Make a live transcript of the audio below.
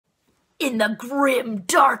In the grim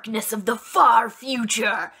darkness of the far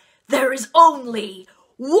future, there is only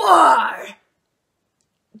war,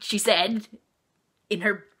 she said in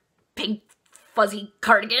her pink fuzzy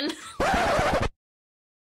cardigan.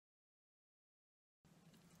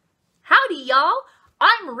 Howdy, y'all!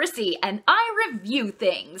 I'm Rissy, and I review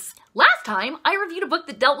things. Last time, I reviewed a book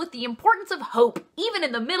that dealt with the importance of hope, even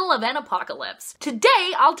in the middle of an apocalypse.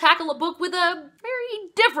 Today, I'll tackle a book with a very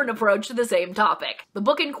different approach to the same topic. The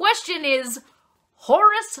book in question is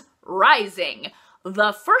Horus Rising,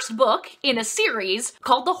 the first book in a series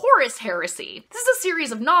called the Horus Heresy. This is a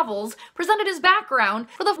series of novels presented as background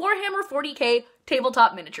for the Warhammer 40k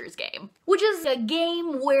tabletop miniatures game, which is a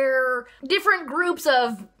game where different groups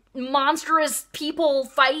of monstrous people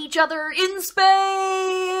fight each other in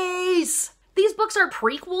space! These books are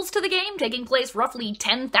prequels to the game, taking place roughly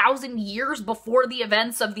 10,000 years before the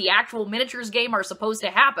events of the actual miniatures game are supposed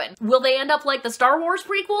to happen. Will they end up like the Star Wars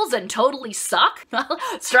prequels and totally suck?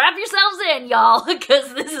 Strap yourselves in, y'all,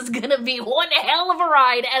 because this is gonna be one hell of a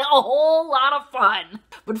ride and a whole lot of fun.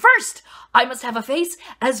 But first, I must have a face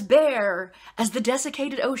as bare as the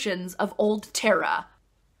desiccated oceans of old Terra.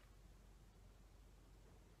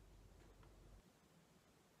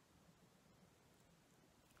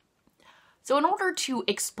 So in order to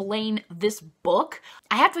explain this book,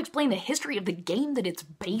 I have to explain the history of the game that it's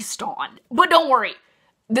based on. But don't worry,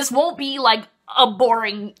 this won't be like a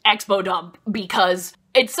boring expo dump because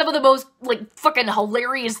it's some of the most like fucking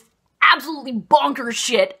hilarious, absolutely bonkers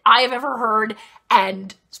shit I have ever heard,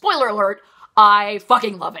 and spoiler alert, I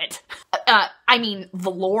fucking love it. I mean,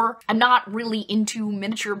 the lore. I'm not really into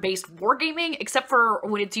miniature-based wargaming, except for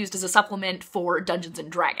when it's used as a supplement for Dungeons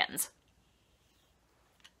and Dragons.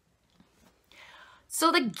 So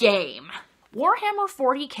the game, Warhammer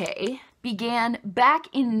 40k, began back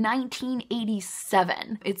in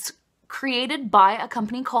 1987. It's created by a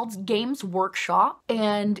company called Games Workshop,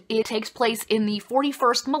 and it takes place in the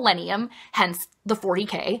 41st millennium, hence the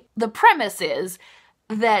 40k. The premise is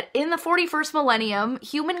that in the 41st millennium,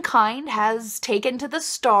 humankind has taken to the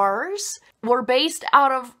stars. We're based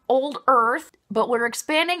out of old Earth, but we're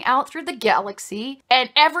expanding out through the galaxy, and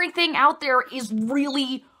everything out there is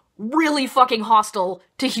really fucking hostile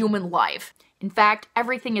to human life. In fact,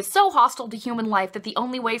 everything is so hostile to human life that the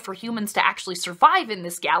only way for humans to actually survive in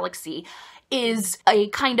this galaxy is a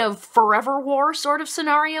kind of forever war sort of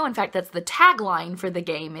scenario. In fact, that's the tagline for the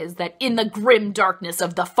game, is that in the grim darkness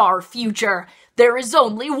of the far future, there is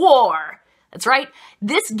only war. That's right.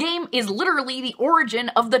 This game is literally the origin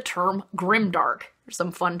of the term grimdark. There's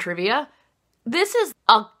some fun trivia. This is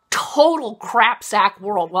a total crapsack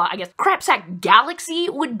world. Well, I guess crapsack galaxy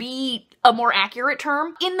would be a more accurate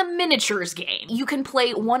term. In the miniatures game, you can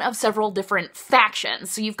play one of several different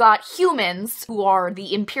factions. So you've got humans, who are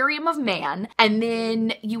the Imperium of Man, and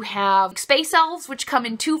then you have space elves, which come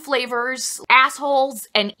in two flavors, assholes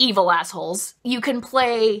and evil assholes. You can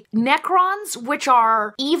play Necrons, which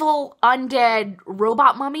are evil undead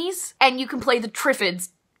robot mummies, and you can play the Triffids,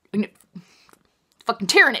 fucking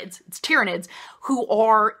Tyranids. It's Tyranids, who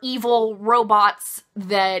are evil robots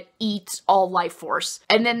that eat all life force.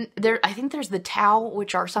 And then I think there's the Tau,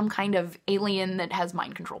 which are some kind of alien that has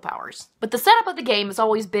mind control powers. But the setup of the game has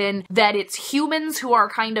always been that it's humans who are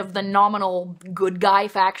kind of the nominal good guy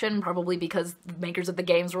faction, probably because the makers of the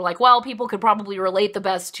games were like, well, people could probably relate the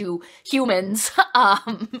best to humans,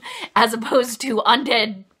 as opposed to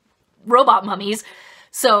undead robot mummies.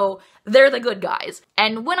 So they're the good guys.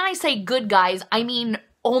 And when I say good guys, I mean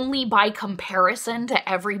only by comparison to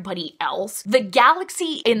everybody else. The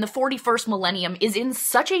galaxy in the 41st millennium is in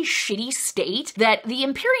such a shitty state that the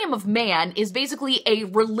Imperium of Man is basically a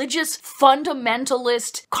religious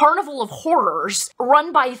fundamentalist carnival of horrors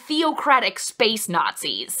run by theocratic space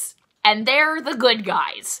Nazis. And they're the good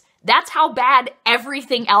guys. That's how bad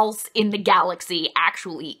everything else in the galaxy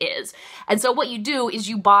actually is. And so what you do is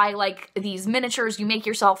you buy, like, these miniatures, you make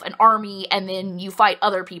yourself an army, and then you fight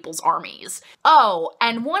other people's armies. Oh,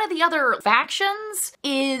 and one of the other factions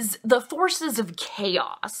is the Forces of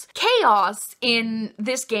Chaos. Chaos in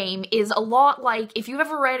this game is a lot like, if you've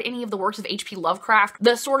ever read any of the works of H.P. Lovecraft,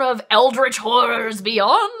 the sort of eldritch horrors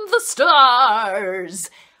beyond the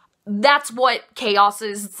stars. That's what chaos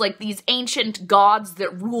is. It's like these ancient gods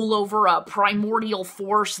that rule over a primordial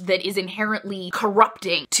force that is inherently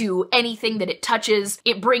corrupting to anything that it touches.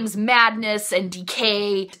 It brings madness and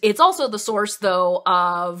decay. It's also the source, though,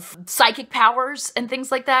 of psychic powers and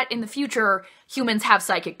things like that. In the future, humans have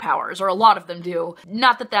psychic powers, or a lot of them do.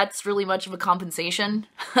 Not that that's really much of a compensation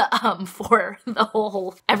for the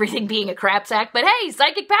whole everything being a crap sack, but hey,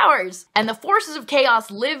 psychic powers! And the Forces of Chaos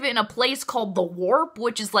live in a place called the Warp,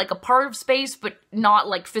 which is like like a part of space, but not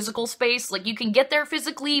like physical space. Like you can get there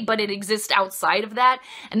physically, but it exists outside of that.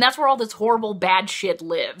 And that's where all this horrible bad shit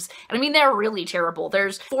lives. And I mean, they're really terrible.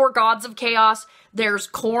 There's 4 gods of chaos. There's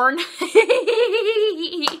corn.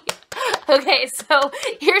 Okay, so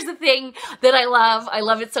here's the thing that I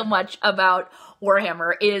love it so much about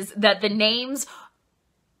Warhammer, is that the names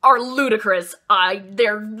are ludicrous.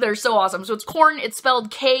 They're so awesome. So it's Khorne, it's spelled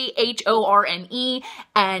Khorne,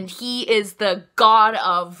 and he is the god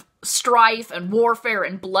of strife and warfare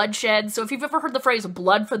and bloodshed. So if you've ever heard the phrase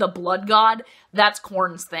blood for the blood god, that's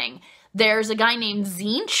Khorne's thing. There's a guy named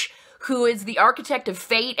Tzeentch, who is the architect of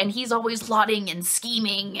fate, and he's always plotting and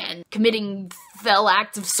scheming and committing fell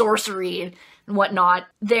acts of sorcery and whatnot.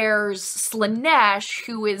 There's Slaanesh,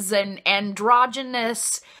 who is an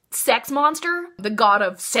androgynous sex monster, the god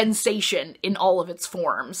of sensation in all of its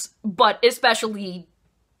forms, but especially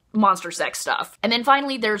monster sex stuff. And then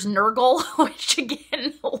finally there's Nurgle, which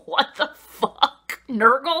again, what the fuck?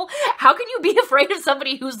 Nurgle? How can you be afraid of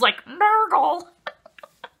somebody who's like, Nurgle?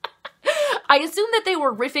 I assume that they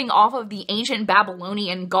were riffing off of the ancient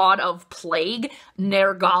Babylonian god of plague,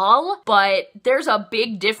 Nergal, but there's a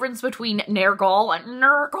big difference between Nergal and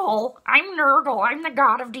Nurgle. I'm Nurgle, I'm the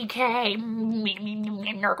god of decay.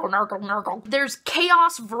 Nurgle. There's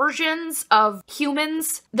chaos versions of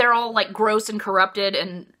humans. They're all like gross and corrupted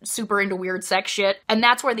and super into weird sex shit. And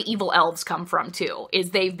that's where the evil elves come from too, is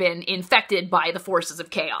they've been infected by the forces of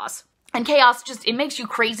chaos. And chaos just, it makes you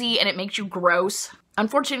crazy and it makes you gross.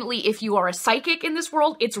 Unfortunately, if you are a psychic in this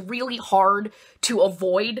world, it's really hard to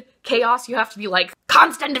avoid chaos. You have to be like,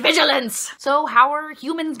 constant vigilance! So how are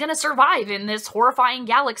humans gonna survive in this horrifying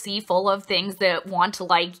galaxy full of things that want to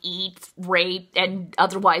like eat, rape, and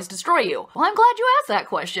otherwise destroy you? Well, I'm glad you asked that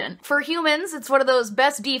question. For humans, it's one of those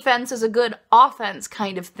best defense is a good offense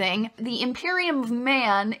kind of thing. The Imperium of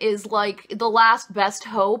Man is like the last best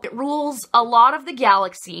hope. It rules a lot of the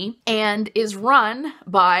galaxy and is run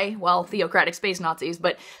by, well, theocratic space Nazis,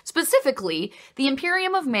 but specifically, the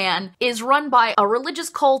Imperium of Man is run by a religious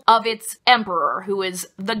cult of its emperor, who is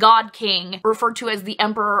the God King, referred to as the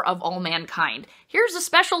Emperor of all mankind. Here's a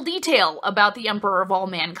special detail about the Emperor of all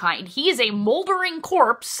mankind. He is a moldering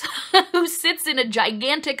corpse who sits in a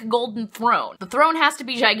gigantic golden throne. The throne has to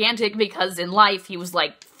be gigantic because in life he was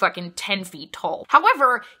like fucking 10 feet tall.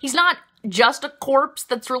 However, he's not just a corpse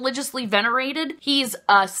that's religiously venerated. He's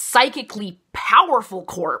a psychically powerful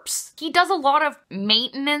corpse. He does a lot of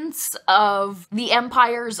maintenance of the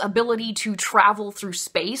Empire's ability to travel through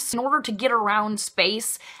space. In order to get around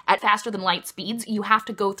space at faster than light speeds, you have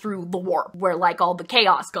to go through the warp, where like all the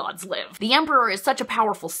chaos gods live. The Emperor is such a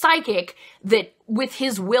powerful psychic that with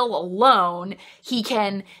his will alone, he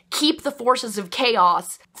can keep the forces of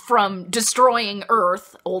chaos from destroying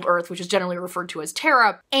Earth, old Earth, which is generally referred to as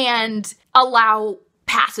Terra, and allow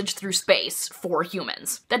passage through space for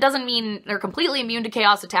humans. That doesn't mean they're completely immune to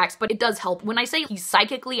chaos attacks, but it does help. When I say he's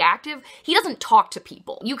psychically active, he doesn't talk to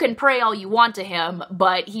people. You can pray all you want to him,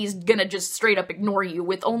 but he's gonna just straight up ignore you,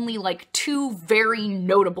 with only like 2 very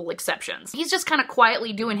notable exceptions. He's just kind of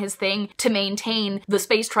quietly doing his thing to maintain the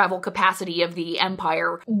space travel capacity of the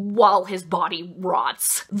Empire while his body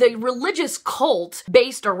rots. The religious cult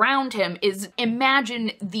based around him is,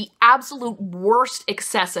 imagine the absolute worst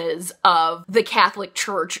excesses of the Catholic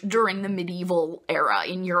Church during the medieval era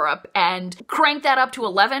in Europe, and crank that up to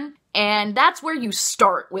 11, and that's where you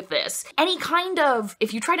start with this. Any kind of,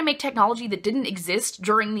 if you try to make technology that didn't exist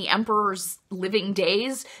during the Emperor's living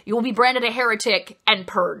days, you will be branded a heretic and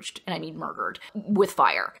purged, and I mean murdered, with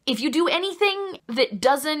fire. If you do anything that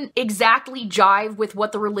doesn't exactly jive with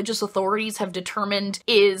what the religious authorities have determined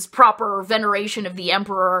is proper veneration of the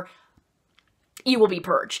Emperor, you will be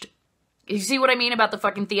purged. You see what I mean about the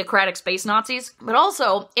fucking theocratic space Nazis? But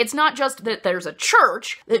also, it's not just that there's a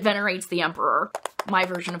church that venerates the Emperor. My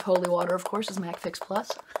version of holy water, of course, is MacFix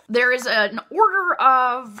Plus. There is an order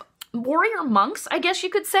of warrior monks, I guess you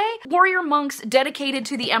could say. Warrior monks dedicated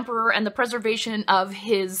to the Emperor and the preservation of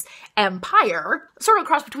his empire. Sort of a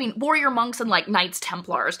cross between warrior monks and like Knights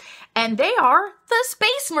Templars. And they are the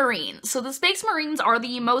Space Marines. So the Space Marines are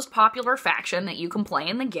the most popular faction that you can play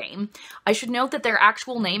in the game. I should note that their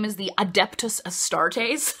actual name is the Adeptus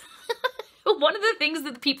Astartes. One of the things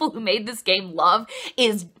that the people who made this game love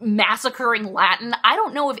is massacring Latin. I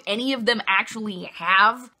don't know if any of them actually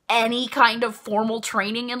have any kind of formal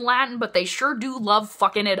training in Latin, but they sure do love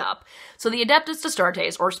fucking it up. So the Adeptus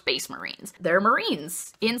Astartes, or Space Marines. They're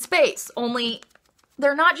Marines in space, only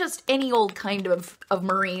they're not just any old kind of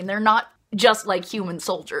Marine. They're not just like human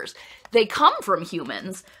soldiers. They come from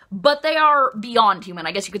humans, but they are beyond human.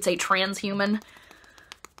 I guess you could say transhuman.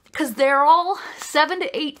 Because they're all 7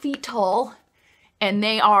 to 8 feet tall, and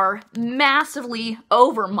they are massively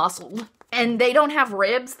over-muscled. And they don't have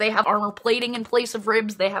ribs, they have armor plating in place of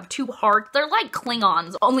ribs, they have 2 hearts. They're like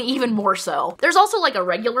Klingons, only even more so. There's also like a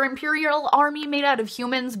regular Imperial army made out of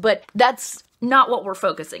humans, but that's not what we're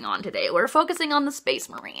focusing on today. We're focusing on the Space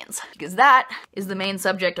Marines, because that is the main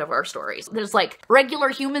subject of our stories. There's like regular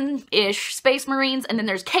human-ish Space Marines, and then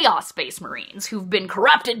there's Chaos Space Marines, who've been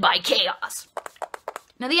corrupted by chaos.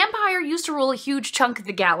 Now, the Empire used to rule a huge chunk of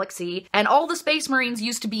the galaxy, and all the Space Marines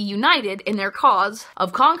used to be united in their cause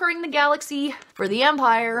of conquering the galaxy for the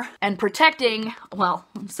Empire and protecting, well,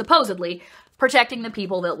 supposedly, protecting the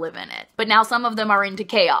people that live in it. But now some of them are into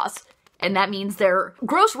chaos, and that means they're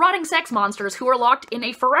gross, rotting sex monsters who are locked in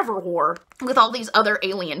a forever war with all these other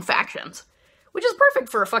alien factions. Which is perfect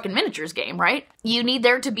for a fucking miniatures game, right? You need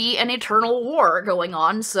there to be an eternal war going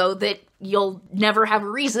on so that you'll never have a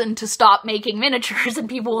reason to stop making miniatures and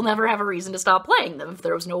people will never have a reason to stop playing them. If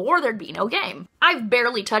there was no war, there'd be no game. I've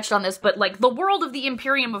barely touched on this, but like, the world of the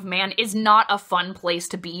Imperium of Man is not a fun place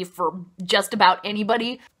to be for just about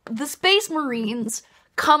anybody. The Space Marines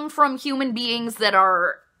come from human beings that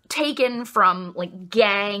are taken from like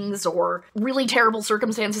gangs or really terrible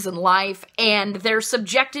circumstances in life, and they're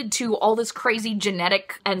subjected to all this crazy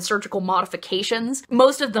genetic and surgical modifications.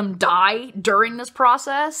 Most of them die during this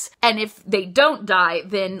process, and if they don't die,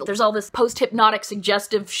 then there's all this post-hypnotic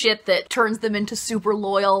suggestive shit that turns them into super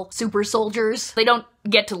loyal super soldiers. They don't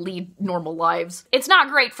get to lead normal lives. It's not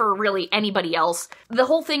great for really anybody else. The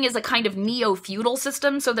whole thing is a kind of neo-feudal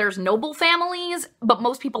system, so there's noble families, but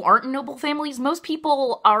most people aren't in noble families. Most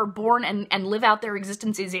people are born and live out their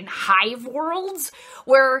existences in hive worlds,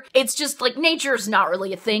 where it's just like, nature's not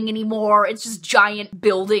really a thing anymore. It's just giant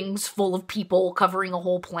buildings full of people covering a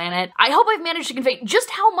whole planet. I hope I've managed to convey just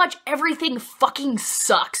how much everything fucking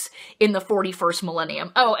sucks in the 41st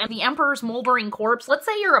millennium. Oh, and the Emperor's moldering corpse. Let's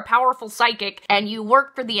say you're a powerful psychic and you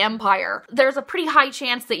work for the Empire. There's a pretty high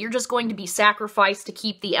chance that you're just going to be sacrificed to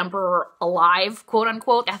keep the Emperor alive, quote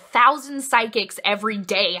unquote. 1,000 psychics every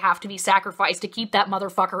day have to be sacrificed to keep that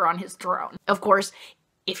motherfucker on his throne. Of course,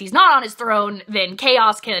 if he's not on his throne, then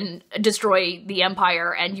chaos can destroy the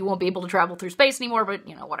Empire and you won't be able to travel through space anymore, but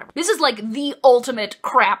you know, whatever. This is like the ultimate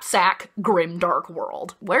crap sack grimdark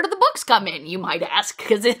world. Where do the books come in, you might ask?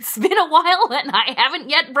 Because it's been a while and I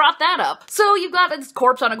haven't yet brought that up. So you've got this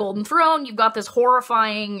corpse on a golden throne, you've got this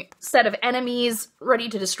horrifying set of enemies ready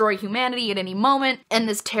to destroy humanity at any moment, and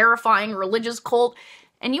this terrifying religious cult,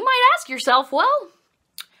 and you might ask yourself, well,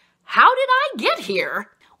 how did I get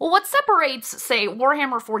here? Well, what separates, say,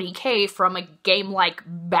 Warhammer 40k from a game like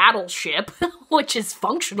Battleship, which is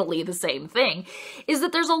functionally the same thing, is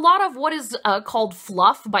that there's a lot of what is called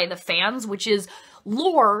fluff by the fans, which is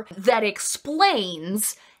lore that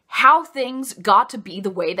explains how things got to be the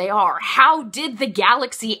way they are. How did the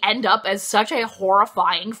galaxy end up as such a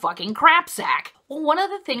horrifying fucking crapsack? Well, one of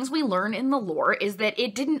the things we learn in the lore is that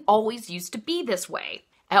it didn't always used to be this way.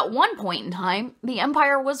 At one point in time, the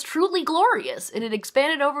Empire was truly glorious. It had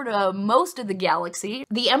expanded over to most of the galaxy.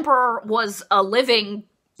 The Emperor was a living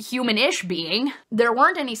human-ish being. There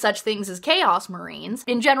weren't any such things as Chaos Marines.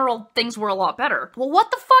 In general, things were a lot better. Well, what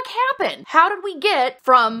the fuck happened? How did we get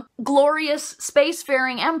from glorious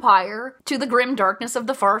spacefaring empire to the grim darkness of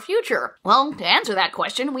the far future? Well, to answer that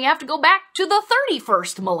question, we have to go back to the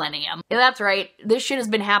 31st millennium. Yeah, that's right. This shit has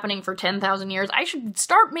been happening for 10,000 years. I should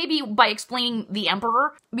start maybe by explaining the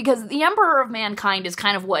Emperor, because the Emperor of Mankind is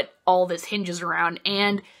kind of what all this hinges around,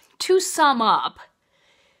 and to sum up,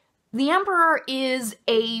 the Emperor is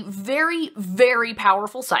a very, very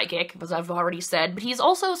powerful psychic, as I've already said, but he's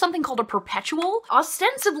also something called a perpetual.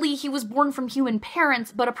 Ostensibly, he was born from human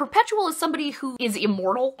parents, but a perpetual is somebody who is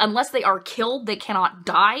immortal. Unless they are killed, they cannot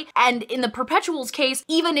die. And in the perpetual's case,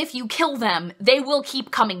 even if you kill them, they will keep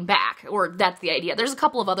coming back, or that's the idea. There's a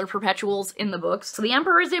couple of other perpetuals in the books. So the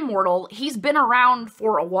Emperor is immortal. He's been around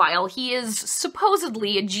for a while. He is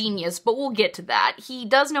supposedly a genius, but we'll get to that. He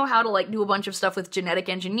does know how to, like, do a bunch of stuff with genetic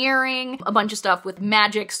engineering, a bunch of stuff with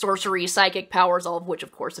magic, sorcery, psychic powers, all of which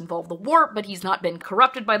of course involve the warp, but he's not been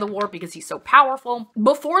corrupted by the warp because he's so powerful.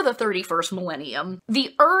 Before the 31st millennium,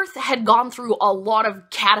 the Earth had gone through a lot of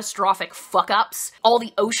catastrophic fuck-ups. All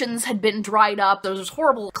the oceans had been dried up, there was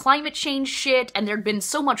horrible climate change shit, and there'd been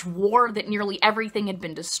so much war that nearly everything had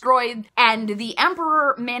been destroyed, and the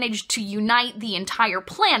Emperor managed to unite the entire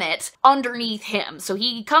planet underneath him. So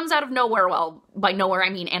he comes out of nowhere, well, by nowhere I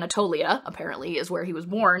mean Anatolia, apparently, is where he was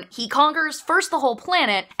born, He conquers first the whole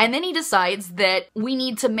planet, and then he decides that we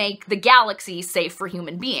need to make the galaxy safe for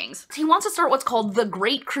human beings. He wants to start what's called the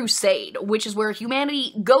Great Crusade, which is where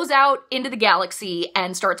humanity goes out into the galaxy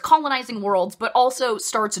and starts colonizing worlds, but also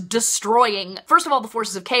starts destroying, first of all, the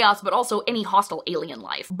forces of chaos, but also any hostile alien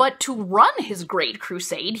life. But to run his Great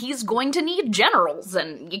Crusade, he's going to need generals,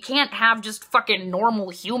 and you can't have just fucking normal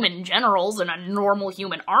human generals and a normal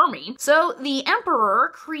human army. So the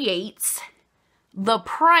Emperor creates the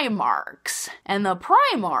Primarchs, and the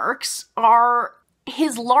Primarchs are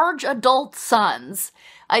his large adult sons.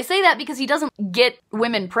 I say that because he doesn't get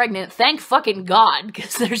women pregnant, thank fucking God,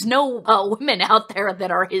 because there's no women out there that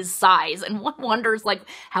are his size, and one wonders, like,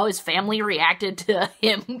 how his family reacted to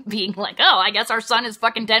him being like, oh, I guess our son is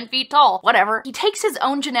fucking 10 feet tall, whatever. He takes his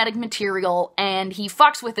own genetic material, and he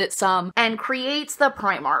fucks with it some, and creates the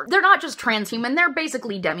Primarch. They're not just transhuman, they're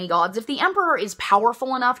basically demigods. If the Emperor is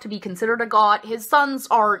powerful enough to be considered a god, his sons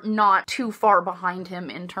are not too far behind him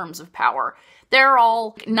in terms of power. They're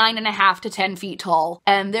all 9.5 to 10 feet tall,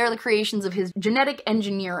 and they're the creations of his genetic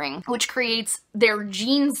engineering, which creates their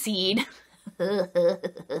gene seed,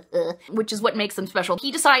 which is what makes them special. He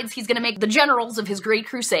decides he's gonna make the generals of his Great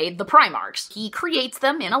Crusade the Primarchs. He creates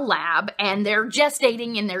them in a lab, and they're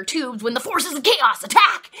gestating in their tubes when the forces of chaos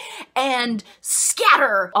attack and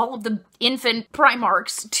scatter all of the infant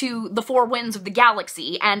Primarchs to the four winds of the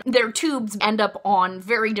galaxy, and their tubes end up on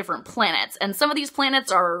very different planets. And some of these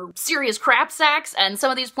planets are serious crap sacks, and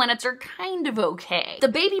some of these planets are kind of okay. The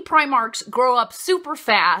baby Primarchs grow up super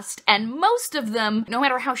fast, and most of them, no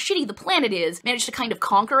matter how shitty the planet is, manage to kind of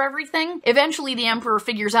conquer everything. Eventually, the Emperor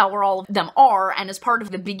figures out where all of them are, and as part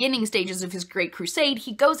of the beginning stages of his Great Crusade,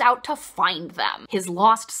 he goes out to find them, his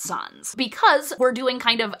lost sons. Because we're doing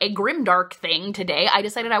kind of a grimdark thing today, I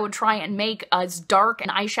decided I would try and make as dark an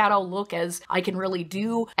eyeshadow look as I can really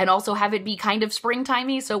do, and also have it be kind of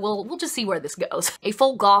springtimey, so we'll just see where this goes. A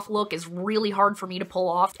full goth look is really hard for me to pull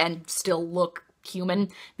off and still look human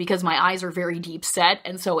because my eyes are very deep set,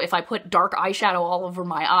 and so if I put dark eyeshadow all over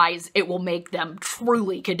my eyes, it will make them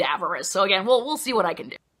truly cadaverous. So again, we'll see what I can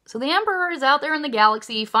do. So the Emperor is out there in the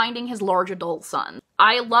galaxy finding his large adult son.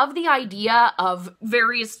 I love the idea of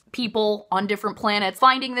various people on different planets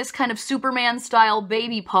finding this kind of Superman-style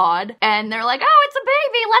baby pod, and they're like, oh, it's a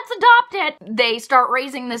baby, let's adopt it! They start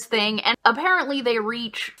raising this thing, and apparently they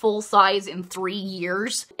reach full size in 3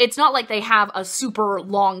 years. It's not like they have a super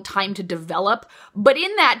long time to develop, but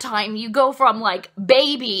in that time, you go from, like,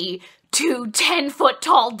 baby to 10-foot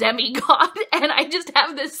tall demigod, and I just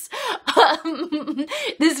have this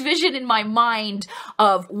this vision in my mind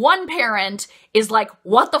of one parent is like,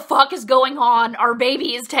 what the fuck is going on? Our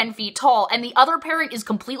baby is 10 feet tall, and the other parent is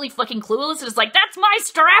completely fucking clueless and is like, that's my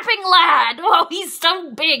strapping lad! Oh, he's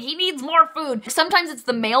so big, he needs more food. Sometimes it's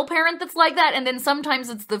the male parent that's like that, and then sometimes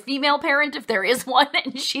it's the female parent, if there is one,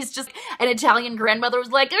 and she's just an Italian grandmother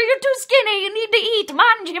who's like, oh, you're too skinny, you need to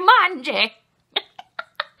eat, mangi.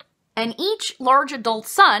 And each large adult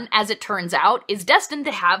son, as it turns out, is destined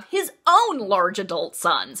to have his own large adult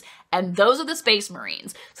sons. And those are the Space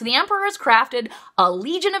Marines. So the Emperor has crafted a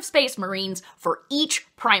legion of Space Marines for each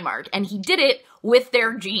Primarch, and he did it with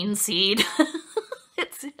their gene seed.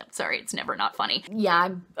 I'm sorry, it's never not funny. Yeah,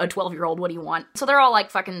 I'm a 12-year-old, what do you want? So they're all like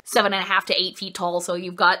fucking 7.5 to 8 feet tall, so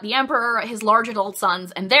you've got the Emperor, his large adult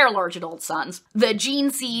sons, and their large adult sons. The gene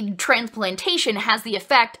seed transplantation has the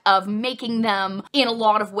effect of making them, in a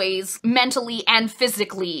lot of ways, mentally and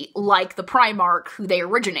physically like the Primarch who they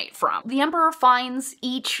originate from. The Emperor finds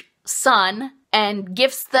each son and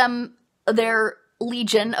gifts them their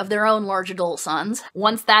legion of their own large adult sons.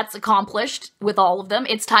 Once that's accomplished with all of them,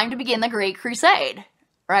 it's time to begin the Great Crusade,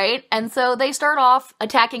 right? And so they start off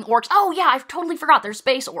attacking orcs. Oh yeah, I totally forgot, they're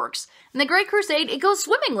space orcs. In the Great Crusade, it goes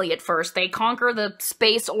swimmingly at first. They conquer the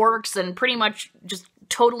space orcs and pretty much just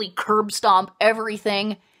totally curb stomp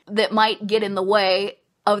everything that might get in the way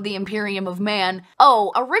of the Imperium of Man.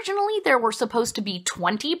 Oh, originally there were supposed to be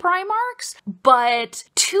 20 Primarchs, but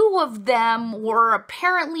 2 of them were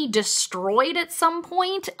apparently destroyed at some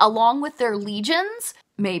point, along with their legions.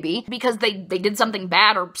 Maybe, because they did something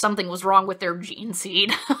bad or something was wrong with their gene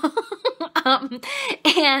seed.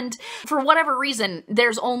 And for whatever reason,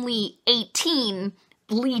 there's only 18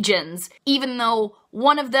 legions, even though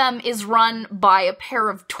one of them is run by a pair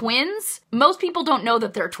of twins. Most people don't know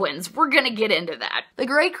that they're twins. We're gonna get into that. The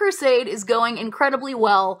Great Crusade is going incredibly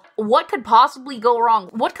well. What could possibly go wrong?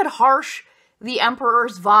 What could harsh the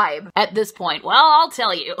Emperor's vibe at this point? Well, I'll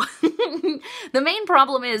tell you. The main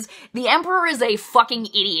problem is the Emperor is a fucking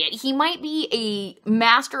idiot. He might be a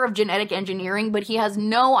master of genetic engineering, but he has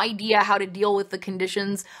no idea how to deal with the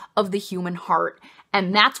conditions of the human heart.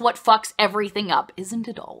 And that's what fucks everything up, isn't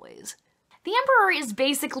it always? The Emperor is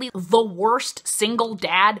basically the worst single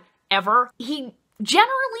dad ever. He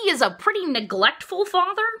generally is a pretty neglectful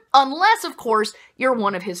father, unless, of course, you're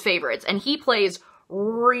one of his favorites, and he plays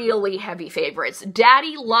really heavy favorites.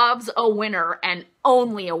 Daddy loves a winner and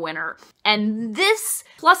only a winner. And this,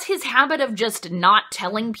 plus his habit of just not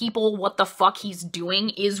telling people what the fuck he's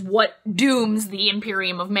doing, is what dooms the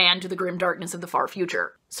Imperium of Man to the grim darkness of the far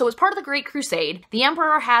future. So as part of the Great Crusade, the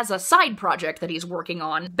Emperor has a side project that he's working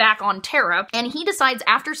on back on Terra, and he decides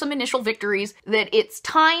after some initial victories that it's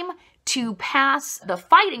time to pass the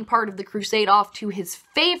fighting part of the crusade off to his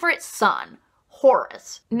favorite son,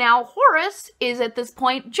 Horus. Now, Horus is at this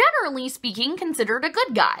point, generally speaking, considered a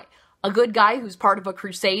good guy. A good guy who's part of a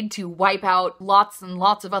crusade to wipe out lots and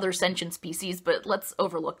lots of other sentient species, but let's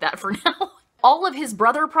overlook that for now. All of his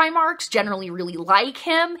brother Primarchs generally really like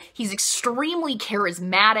him. He's extremely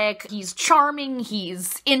charismatic, he's charming,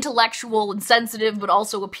 he's intellectual and sensitive, but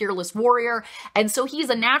also a peerless warrior, and so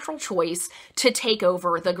he's a natural choice to take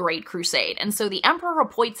over the Great Crusade. And so the Emperor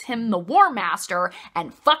appoints him the War Master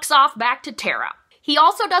and fucks off back to Terra. He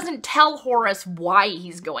also doesn't tell Horus why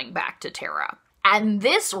he's going back to Terra. And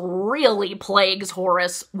this really plagues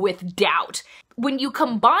Horus with doubt. When you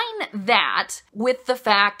combine that with the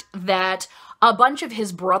fact that a bunch of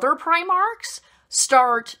his brother Primarchs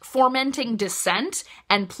start fomenting dissent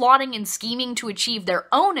and plotting and scheming to achieve their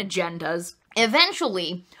own agendas,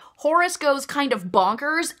 eventually Horus goes kind of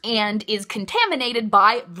bonkers and is contaminated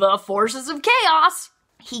by the forces of chaos.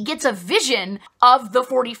 He gets a vision of the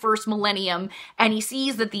 41st millennium, and he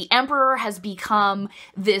sees that the Emperor has become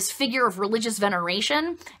this figure of religious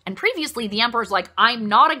veneration, and previously the Emperor's like, I'm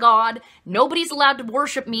not a god, nobody's allowed to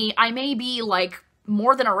worship me, I may be, like,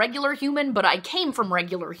 more than a regular human, but I came from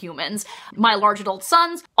regular humans. My large adult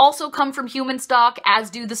sons also come from human stock,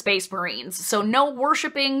 as do the Space Marines, so no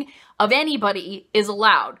worshipping of anybody is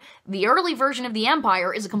allowed. The early version of the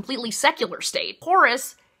Empire is a completely secular state.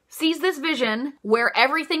 Horus sees this vision where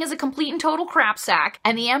everything is a complete and total crap sack,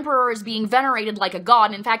 and the Emperor is being venerated like a god,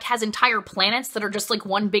 and in fact has entire planets that are just like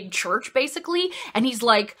one big church, basically, and he's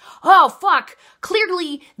like, oh fuck,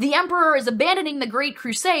 clearly the Emperor is abandoning the Great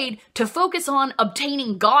Crusade to focus on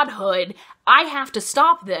obtaining godhood. I have to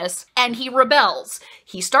stop this, and he rebels.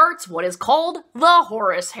 He starts what is called the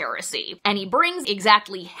Horus Heresy, and he brings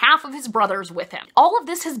exactly half of his brothers with him. All of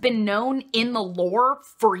this has been known in the lore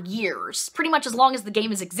for years. Pretty much as long as the game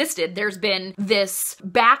has existed, there's been this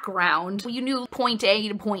background. You knew point A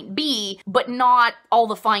to point B, but not all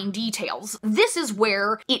the fine details. This is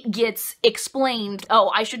where it gets explained.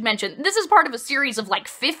 Oh, I should mention, this is part of a series of like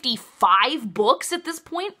 55 books at this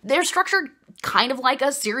point. They're structured kind of like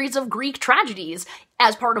a series of Greek tragedies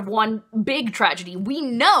as part of one big tragedy. We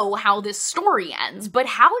know how this story ends, but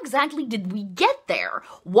how exactly did we get there?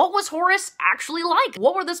 What was Horus actually like?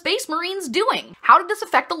 What were the Space Marines doing? How did this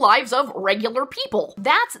affect the lives of regular people?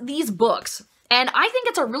 That's these books. And I think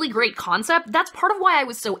it's a really great concept. That's part of why I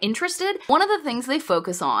was so interested. One of the things they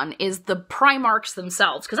focus on is the Primarchs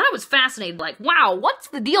themselves, because I was fascinated, like, wow, what's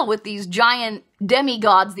the deal with these giant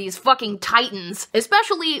demigods, these fucking titans?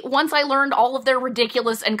 Especially once I learned all of their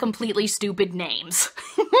ridiculous and completely stupid names.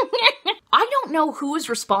 I don't know who is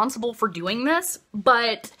responsible for doing this,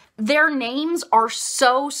 but their names are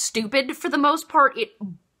so stupid for the most part, it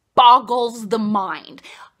boggles the mind.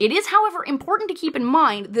 It is, however, important to keep in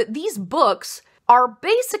mind that these books are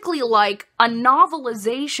basically like a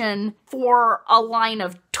novelization for a line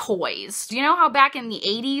of toys. Do you know how back in the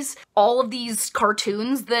 80s, all of these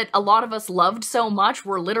cartoons that a lot of us loved so much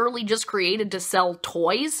were literally just created to sell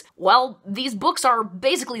toys? Well, these books are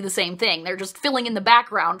basically the same thing. They're just filling in the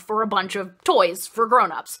background for a bunch of toys for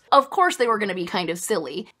grown-ups. Of course they were going to be kind of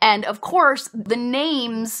silly. And of course, the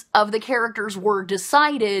names of the characters were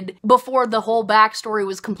decided before the whole backstory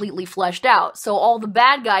was completely fleshed out. So all the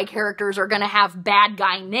bad guy characters are going to have bad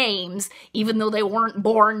guy names, even though they weren't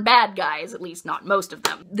born bad guys, at least not most of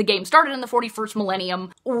them. The game started in the 41st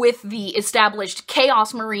millennium with the established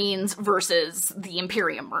Chaos Marines versus the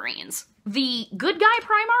Imperium Marines. The good guy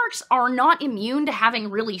Primarchs are not immune to having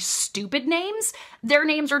really stupid names. Their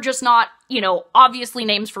names are just not, you know, obviously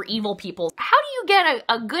names for evil people. How do you get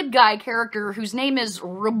a good guy character whose name is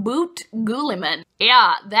Reboot Guliman?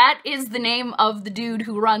 Yeah, that is the name of the dude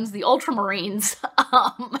who runs the Ultramarines.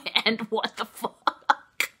 And what the fuck?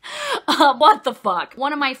 What the fuck?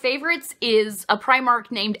 One of my favorites is a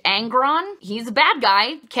Primarch named Angron. He's a bad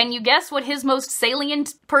guy. Can you guess what his most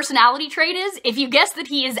salient personality trait is? If you guess that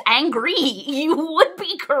he is angry, you would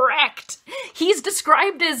be correct. He's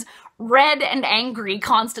described as red and angry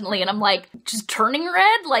constantly, and I'm like, just turning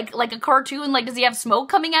red? Like a cartoon? Like, does he have smoke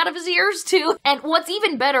coming out of his ears too? And what's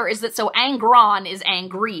even better is that, so Angron is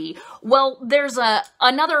angry. Well, there's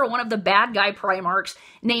another one of the bad guy Primarchs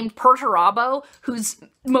named Perturabo, whose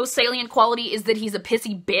most salient quality is that he's a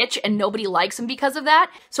pissy bitch and nobody likes him because of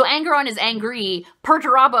that. So Angron is angry,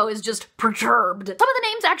 Perturabo is just perturbed. Some of the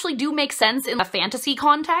names actually do make sense in a fantasy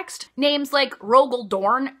context. Names like Rogel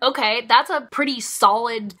Dorn, okay, that's a pretty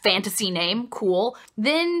solid fantasy name, cool.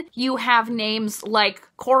 Then you have names like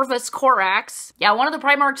Corvus Corax. Yeah, one of the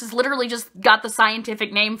Primarchs has literally just got the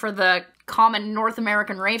scientific name for the common North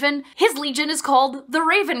American raven. His legion is called the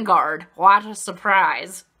Raven Guard. What a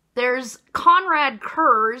surprise. There's Conrad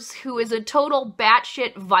Kurz, who is a total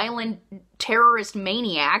batshit violent terrorist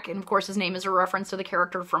maniac, and of course his name is a reference to the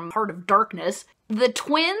character from Heart of Darkness. The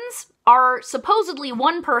twins are supposedly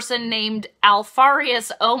one person named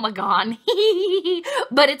Alfarius Omegon,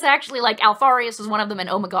 but it's actually like Alfarius is one of them and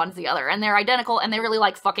Omegon's the other, and they're identical and they really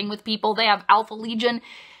like fucking with people. They have Alpha Legion,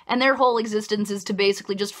 and their whole existence is to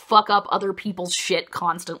basically just fuck up other people's shit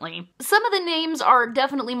constantly. Some of the names are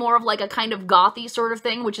definitely more of like a kind of gothy sort of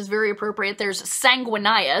thing, which is very appropriate. There's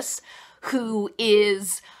Sanguinius, who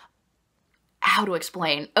is... how to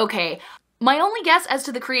explain? Okay, my only guess as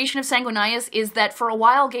to the creation of Sanguinius is that for a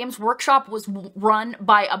while Games Workshop was run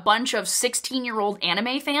by a bunch of 16-year-old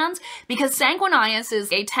anime fans, because Sanguinius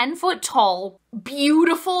is a 10-foot tall,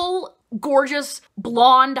 beautiful, gorgeous,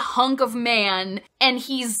 blonde hunk of man, and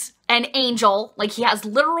he's an angel. Like, he has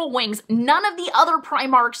literal wings. None of the other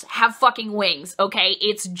Primarchs have fucking wings, okay?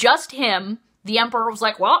 It's just him. The Emperor was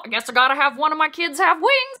like, well, I guess I gotta have one of my kids have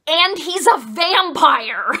wings. And he's a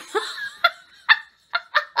vampire!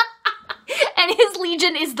 And his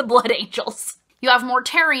legion is the Blood Angels. You have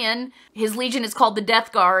Mortarion, his legion is called the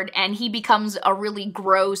Death Guard, and he becomes a really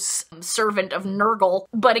gross servant of Nurgle.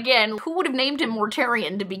 But again, who would have named him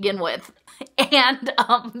Mortarion to begin with? And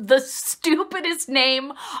the stupidest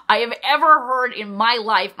name I have ever heard in my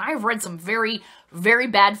life, I have read some very, very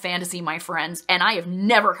bad fantasy, my friends, and I have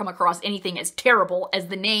never come across anything as terrible as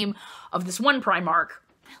the name of this one Primarch,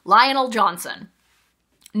 Lionel Johnson.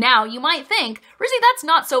 Now, you might think, Rissy, that's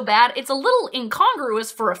not so bad. It's a little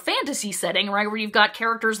incongruous for a fantasy setting, right, where you've got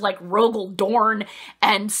characters like Rogel Dorn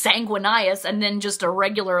and Sanguinius, and then just a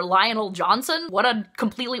regular Lionel Johnson. What a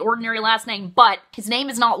completely ordinary last name. But his name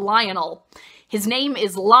is not Lionel. His name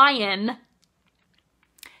is Lion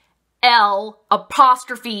L'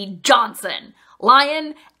 Johnson.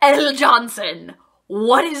 Lion L. Johnson.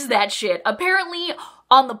 What is that shit? Apparently,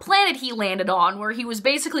 on the planet he landed on, where he was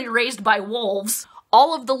basically raised by wolves,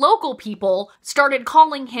 all of the local people started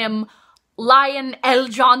calling him Lion L.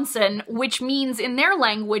 Johnson, which means in their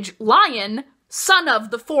language, lion, son of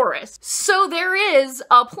the forest. So there is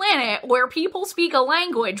a planet where people speak a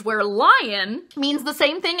language where lion means the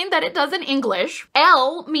same thing that it does in English,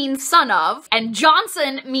 L means son of, and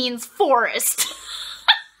Johnson means forest.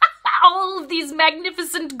 All of these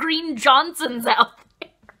magnificent green Johnsons out there.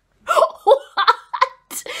 What?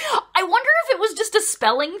 I wonder if it was just a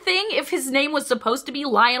spelling thing, if his name was supposed to be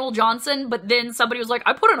Lionel Johnson, but then somebody was like,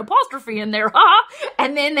 I put an apostrophe in there, huh?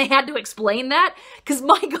 And then they had to explain that, because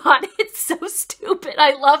my god, it's so stupid.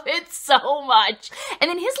 I love it so much. And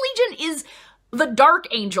then his legion is the Dark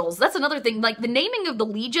Angels. That's another thing, like the naming of the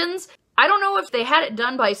legions, I don't know if they had it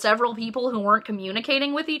done by several people who weren't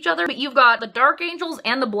communicating with each other, but you've got the Dark Angels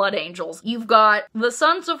and the Blood Angels. You've got the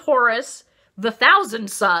Sons of Horus, the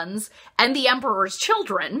Thousand Sons, and the Emperor's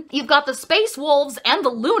Children. You've got the Space Wolves and the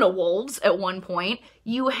Luna Wolves at one point.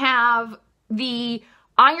 You have the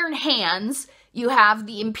Iron Hands. You have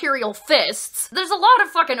the Imperial Fists. There's a lot of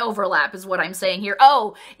fucking overlap is what I'm saying here.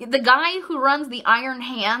 Oh, the guy who runs the Iron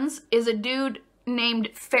Hands is a dude named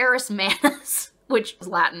Ferrus Manus, which is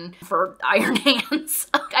Latin for Iron Hands.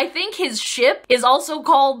 I think his ship is also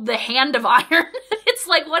called the Hand of Iron. It's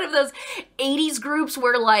like one of those 80s groups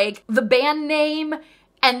where like the band name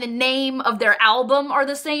and the name of their album are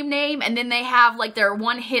the same name, and then they have like their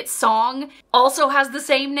one-hit song also has the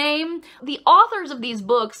same name. The authors of these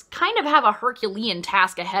books kind of have a Herculean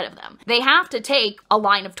task ahead of them. They have to take a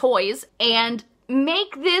line of toys and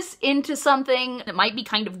make this into something that might be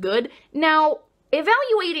kind of good. Now,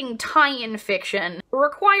 evaluating tie-in fiction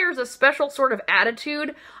requires a special sort of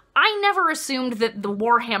attitude. I never assumed that the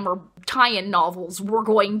Warhammer tie-in novels were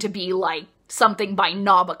going to be like something by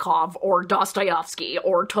Nabokov or Dostoevsky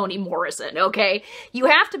or Toni Morrison, okay? You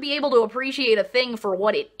have to be able to appreciate a thing for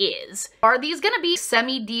what it is. Are these gonna be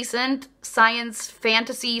semi-decent? science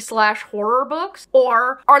fantasy slash horror books?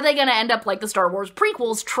 Or are they gonna end up like the Star Wars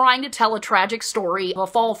prequels, trying to tell a tragic story of a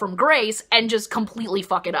fall from grace and just completely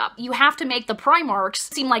fuck it up? You have to make the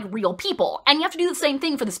Primarchs seem like real people. And you have to do the same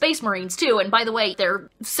thing for the Space Marines too. And by the way, they're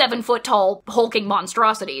 7-foot tall hulking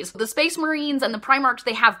monstrosities. The Space Marines and the Primarchs,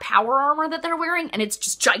 they have power armor that they're wearing, and it's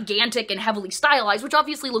just gigantic and heavily stylized, which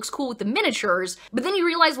obviously looks cool with the miniatures, but then you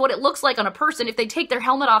realize what it looks like on a person. If they take their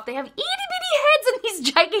helmet off, they have itty bitty heads and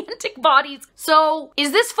these gigantic bodies. So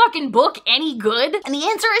is this fucking book any good? And the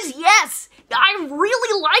answer is yes. I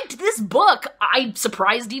really liked this book. I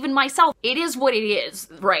surprised even myself. It is what it is,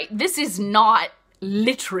 right? This is not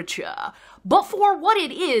literature. But for what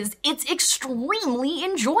it is, it's extremely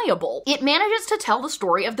enjoyable. It manages to tell the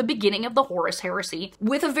story of the beginning of the Horus Heresy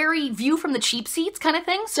with a very view from the cheap seats kind of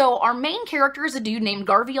thing. So our main character is a dude named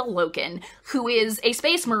Garviel Loken, who is a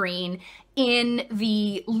space marine in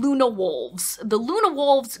the Luna Wolves. The Luna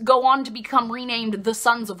Wolves go on to become renamed the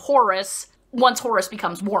Sons of Horus once Horus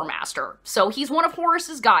becomes War Master. So he's one of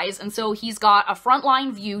Horus's guys, and so he's got a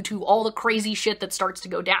frontline view to all the crazy shit that starts to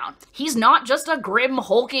go down. He's not just a grim,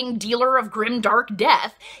 hulking dealer of grim, dark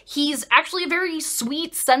death. He's actually a very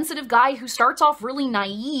sweet, sensitive guy who starts off really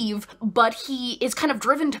naive, but he is kind of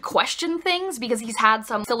driven to question things because he's had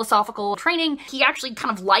some philosophical training. He actually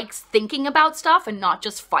kind of likes thinking about stuff and not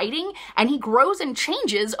just fighting, and he grows and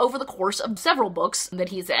changes over the course of several books that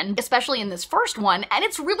he's in, especially in this first one, and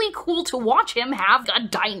it's really cool to watch him have a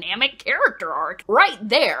dynamic character arc right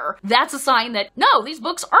there. That's a sign that, no, these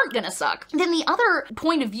books aren't gonna suck. Then the other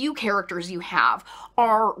point of view characters you have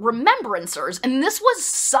are remembrancers, and this was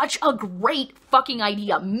such a great fucking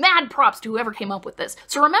idea. Mad props to whoever came up with this.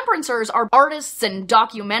 So remembrancers are artists and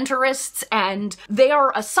documentarists, and they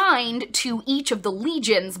are assigned to each of the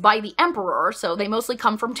legions by the Emperor, so they mostly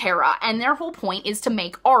come from Terra, and their whole point is to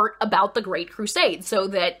make art about the Great Crusade, so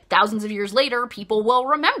that thousands of years later, people will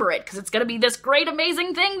remember it, because it's gonna be this great,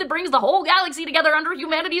 amazing thing that brings the whole galaxy together under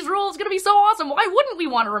humanity's rule. It's gonna be so awesome. Why wouldn't we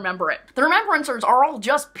want to remember it? The remembrancers are all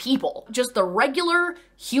just people, just the regular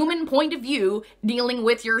human point of view dealing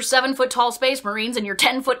with your 7-foot tall space marines and your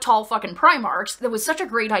 10-foot tall fucking Primarchs. That was such a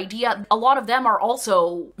great idea. A lot of them are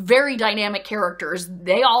also very dynamic characters.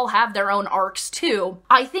 They all have their own arcs too.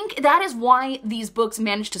 I think that is why these books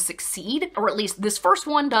managed to succeed, or at least this first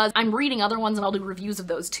one does. I'm reading other ones and I'll do reviews of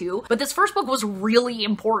those too, but this first book was really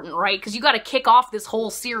important, right? Because you gotta kick off this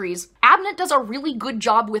whole series. Abnett does a really good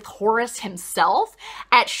job with Horus himself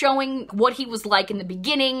at showing what he was like in the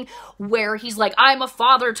beginning, where he's like, I'm a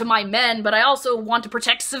father to my men, but I also want to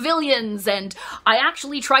protect civilians, and I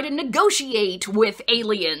actually try to negotiate with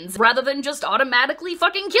aliens rather than just automatically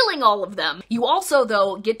fucking killing all of them. You also,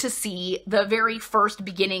 though, get to see the very first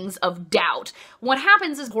beginnings of doubt. What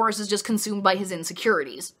happens is Horus is just consumed by his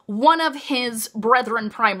insecurities. One of his brethren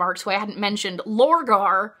Primarchs, who I hadn't mentioned,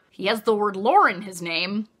 Lorgar, he has the word lore in his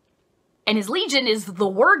name, and his legion is the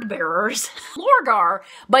Word Bearers. Lorgar,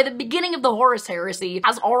 by the beginning of the Horus Heresy,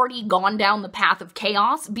 has already gone down the path of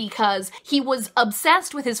chaos because he was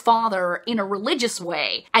obsessed with his father in a religious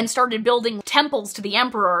way and started building temples to the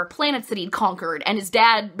Emperor, planets that he'd conquered, and his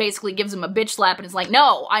dad basically gives him a bitch slap and is like,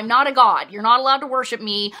 no, I'm not a god. You're not allowed to worship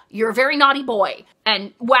me. You're a very naughty boy.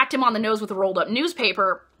 And whacked him on the nose with a rolled up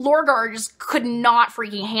newspaper. Lorgar just could not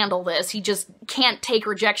freaking handle this. He just can't take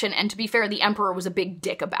rejection, and to be fair, the Emperor was a big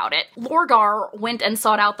dick about it. Lorgar went and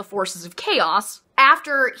sought out the forces of chaos.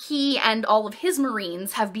 After he and all of his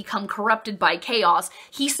Marines have become corrupted by chaos,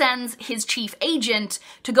 he sends his chief agent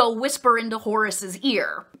to go whisper into Horus's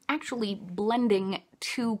ear. Actually blending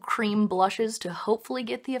 2 cream blushes to hopefully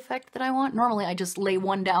get the effect that I want. Normally I just lay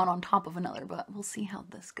one down on top of another, but we'll see how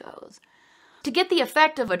this goes. To get the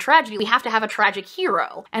effect of a tragedy, we have to have a tragic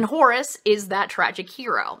hero, and Horus is that tragic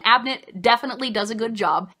hero. Abnett definitely does a good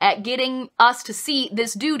job at getting us to see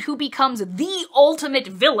this dude who becomes the ultimate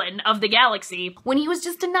villain of the galaxy when he was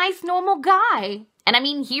just a nice, normal guy. And I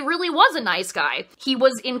mean, he really was a nice guy. He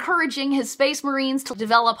was encouraging his space marines to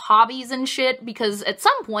develop hobbies and shit because at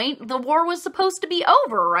some point the war was supposed to be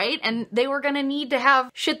over, right? And they were gonna need to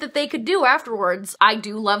have shit that they could do afterwards. I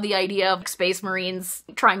do love the idea of space marines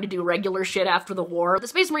trying to do regular shit after the war. The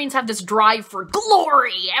space marines have this drive for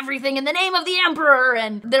glory, everything in the name of the Emperor,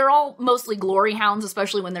 and they're all mostly glory hounds,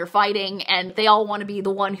 especially when they're fighting, and they all want to be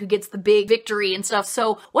the one who gets the big victory and stuff.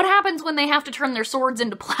 So what happens when they have to turn their swords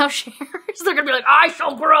into plowshares? They're gonna be like, I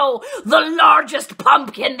shall grow the largest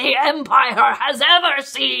pumpkin the Empire has ever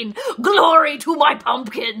seen! Glory to my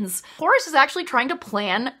pumpkins! Horus is actually trying to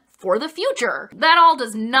plan for the future. That all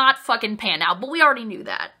does not fucking pan out, but we already knew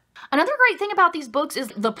that. Another great thing about these books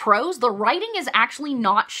is the prose. The writing is actually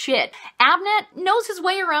not shit. Abnett knows his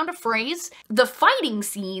way around a phrase. The fighting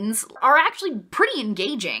scenes are actually pretty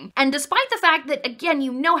engaging. And despite the fact that, again,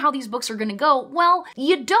 you know how these books are gonna go, well,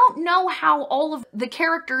 you don't know how all of the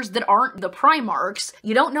characters that aren't the Primarchs,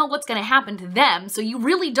 you don't know what's gonna happen to them, so you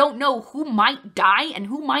really don't know who might die and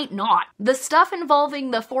who might not. The stuff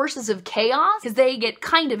involving the forces of chaos, because they get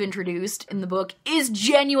kind of introduced in the book, is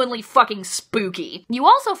genuinely fucking spooky. You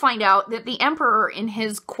also find out that the Emperor, in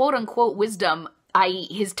his quote-unquote wisdom, i.e.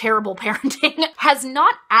 his terrible parenting, has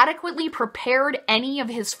not adequately prepared any of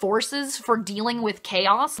his forces for dealing with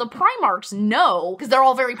chaos. The Primarchs know, because they're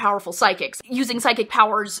all very powerful psychics. Using psychic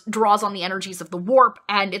powers draws on the energies of the warp,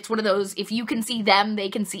 and it's one of those, if you can see them, they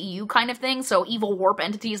can see you kind of thing, so evil warp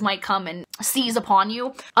entities might come and seize upon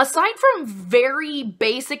you. Aside from very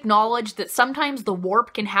basic knowledge that sometimes the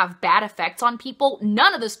warp can have bad effects on people,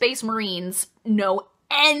 none of the Space Marines know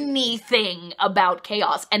anything about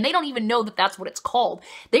chaos, and they don't even know that that's what it's called.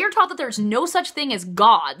 They are taught that there's no such thing as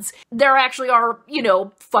gods. There actually are, you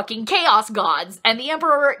know, fucking chaos gods, and the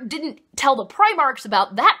Emperor didn't tell the Primarchs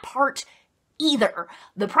about that part either.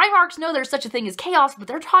 The Primarchs know there's such a thing as chaos, but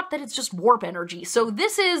they're taught that it's just warp energy, so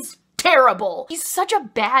this is terrible. He's such a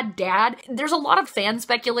bad dad. There's a lot of fan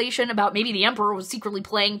speculation about maybe the Emperor was secretly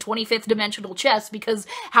playing 25th dimensional chess, because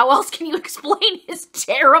how else can you explain his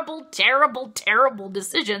terrible, terrible, terrible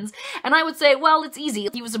decisions? And I would say, well, it's easy.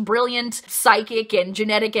 He was a brilliant psychic and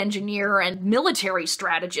genetic engineer and military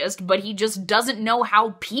strategist, but he just doesn't know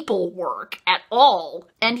how people work at all.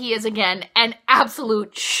 And he is, again, an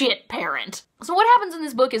absolute shit parent. So what happens in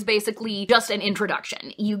this book is basically just an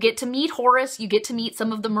introduction. You get to meet Horus, you get to meet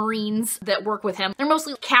some of the Marines that work with him. They're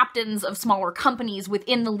mostly captains of smaller companies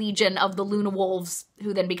within the Legion of the Luna Wolves,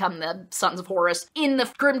 who then become the Sons of Horus. In the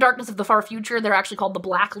grim darkness of the far future, they're actually called the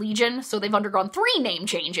Black Legion, so they've undergone 3 name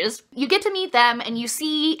changes. You get to meet them, and you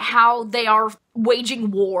see how they are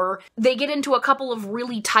waging war. They get into a couple of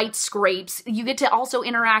really tight scrapes. You get to also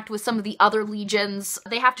interact with some of the other legions.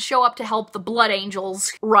 They have to show up to help the Blood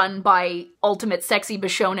Angels, run by ultimate sexy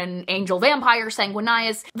Bishonen angel vampire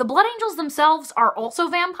Sanguinius. The Blood Angels themselves are also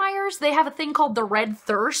vampires. They have a thing called the Red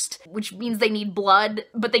Thirst, which means they need blood,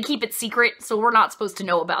 but they keep it secret, so we're not supposed to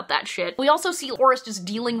know about that shit. We also see Horus just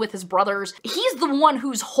dealing with his brothers. He's the one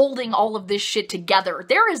who's holding all of this shit together.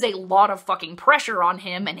 There is a lot of fucking pressure on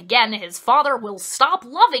him, and again, his father will stop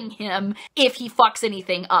loving him if he fucks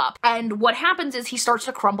anything up. And what happens is he starts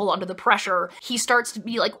to crumble under the pressure. He starts to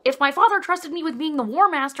be like, if my father trusted me with being the War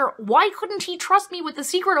Master, why couldn't he trust me with the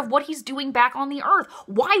secret of what he's doing back on the Earth?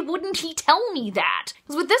 Why wouldn't he tell me that?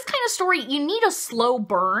 Because with this kind of story, you need a slow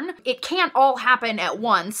burn. It can't all happen at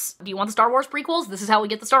once. Do you want the Star Wars prequels? This is how we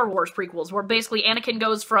get the Star Wars prequels, where basically Anakin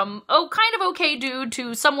goes from, oh, kind of okay dude,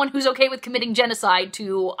 to someone who's okay with committing genocide,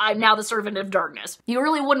 to I'm now the servant of darkness. You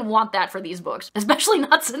really wouldn't want that for these books. Especially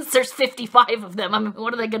not since there's 55 of them. I mean,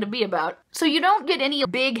 what are they going to be about? So you don't get any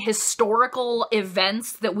big historical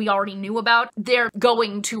events that we already knew about. They're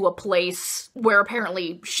going to a place where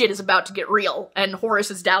apparently shit is about to get real, and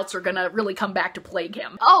Horus's doubts are gonna really come back to plague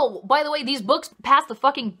him. Oh, by the way, these books pass the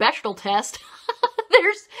fucking Bechdel test.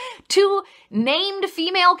 There's 2 named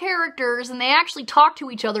female characters, and they actually talk to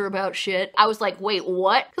each other about shit. I was like, wait,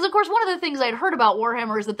 what? Because of course one of the things I'd heard about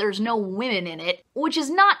Warhammer is that there's no women in it, which is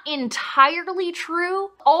not entirely true.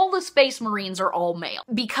 All the Space Marines are all male.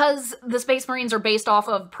 Because the Space Marines are based off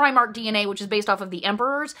of Primarch DNA, which is based off of the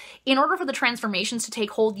Emperors, in order for the transformations to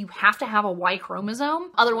take hold, you have to have a Y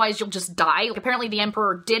chromosome. Otherwise, you'll just die. Apparently the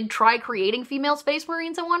Emperor did try creating female Space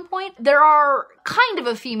Marines at one point. There are kind of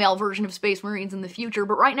a female version of Space Marines in the future,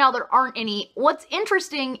 but right now there aren't any. What's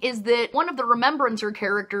interesting is that one of the Remembrancer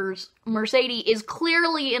characters, Mercedes, is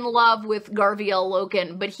clearly in love with Garviel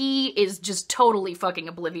Loken, but he is just totally fucking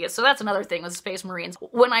oblivious. So that's another thing with Space Marines.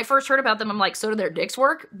 When I first heard about them, I'm like, so do their dicks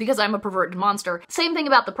work? Because I'm a perverted monster. Same thing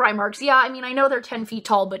about the Primarchs. Yeah, I mean, I know they're 10 feet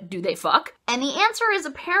tall, but do they fuck? And the answer is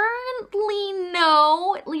apparently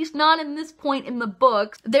no, at least not in this point in the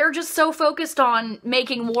books. They're just so focused on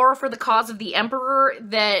making war for the cause of the Emperor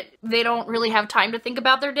that they don't really have time to think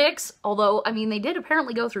about their dicks. Although, I mean, they did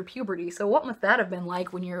apparently go through puberty, so what must that have been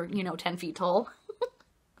like when you're, you know, 10 feet tall?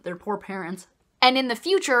 Their poor parents. And in the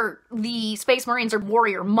future, the Space Marines are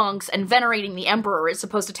warrior monks, and venerating the Emperor is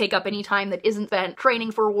supposed to take up any time that isn't spent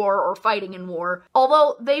training for war or fighting in war.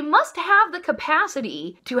 Although, they must have the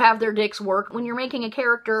capacity to have their dicks work. When you're making a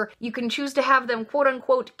character, you can choose to have them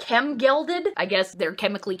quote-unquote chem-gelded. I guess they're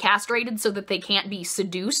chemically castrated so that they can't be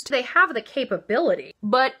seduced. They have the capability.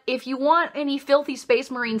 But if you want any filthy Space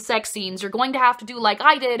Marine sex scenes, you're going to have to do like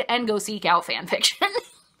I did and go seek out fanfiction.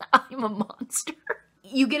 I'm a monster.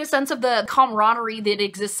 You get a sense of the camaraderie that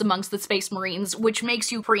exists amongst the Space Marines, which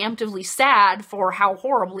makes you preemptively sad for how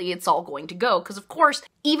horribly it's all going to go. Because of course,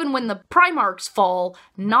 even when the Primarchs fall,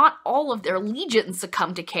 not all of their legions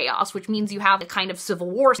succumb to chaos, which means you have a kind of civil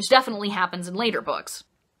war, which definitely happens in later books.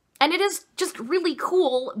 And it is just really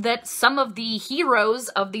cool that some of the heroes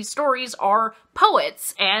of these stories are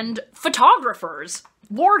poets and photographers,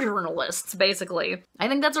 war journalists, basically. I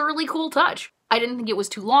think that's a really cool touch. I didn't think it was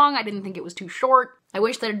too long, I didn't think it was too short. I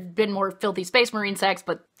wish there'd been more filthy Space Marine sex,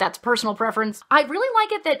 but that's personal preference. I really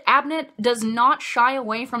like it that Abnett does not shy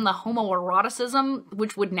away from the homoeroticism,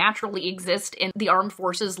 which would naturally exist in the armed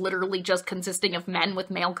forces literally just consisting of men with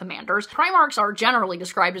male commanders. Primarchs are generally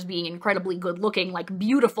described as being incredibly good-looking, like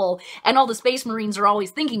beautiful, and all the Space Marines are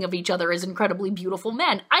always thinking of each other as incredibly beautiful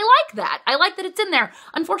men. I like that! I like that it's in there.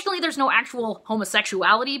 Unfortunately, there's no actual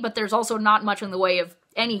homosexuality, but there's also not much in the way of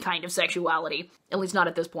any kind of sexuality, at least not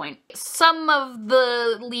at this point. Some of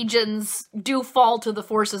the legions do fall to the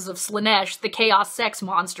forces of Slaanesh, the chaos sex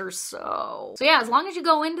monsters, so yeah, as long as you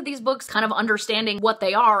go into these books kind of understanding what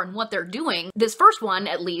they are and what they're doing, this first one,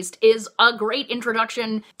 at least, is a great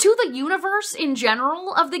introduction to the universe in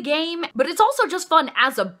general of the game, but it's also just fun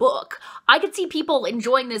as a book. I could see people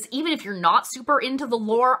enjoying this even if you're not super into the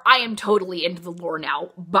lore. I am totally into the lore now,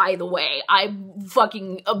 by the way. I'm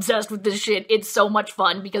fucking obsessed with this shit. It's so much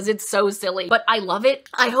fun because it's so silly, but I love it.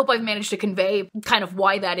 I hope I've managed to convey kind of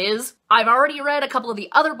why that is. I've already read a couple of the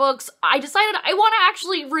other books. I decided I want to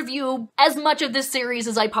actually review as much of this series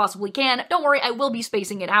as I possibly can. Don't worry, I will be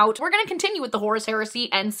spacing it out. We're gonna continue with the Horus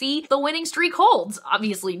Heresy and see the winning streak holds.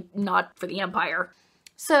 Obviously not for the Empire.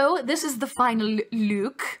 So this is the final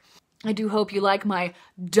look. I do hope you like my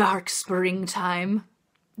dark springtime.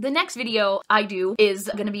 The next video I do is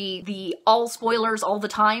gonna be the all spoilers all the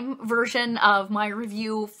time version of my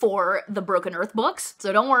review for the Broken Earth books.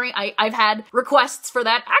 So don't worry, I've had requests for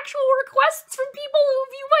that, actual requests from people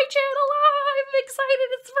who view my channel. I'm excited,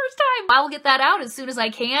 it's the first time. I'll get that out as soon as I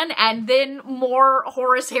can, and then more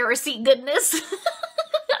Horus Heresy goodness.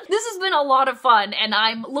 This has been a lot of fun, and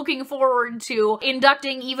I'm looking forward to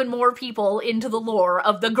inducting even more people into the lore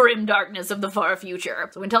of the grim darkness of the far future.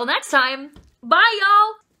 So until next time, bye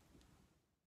y'all!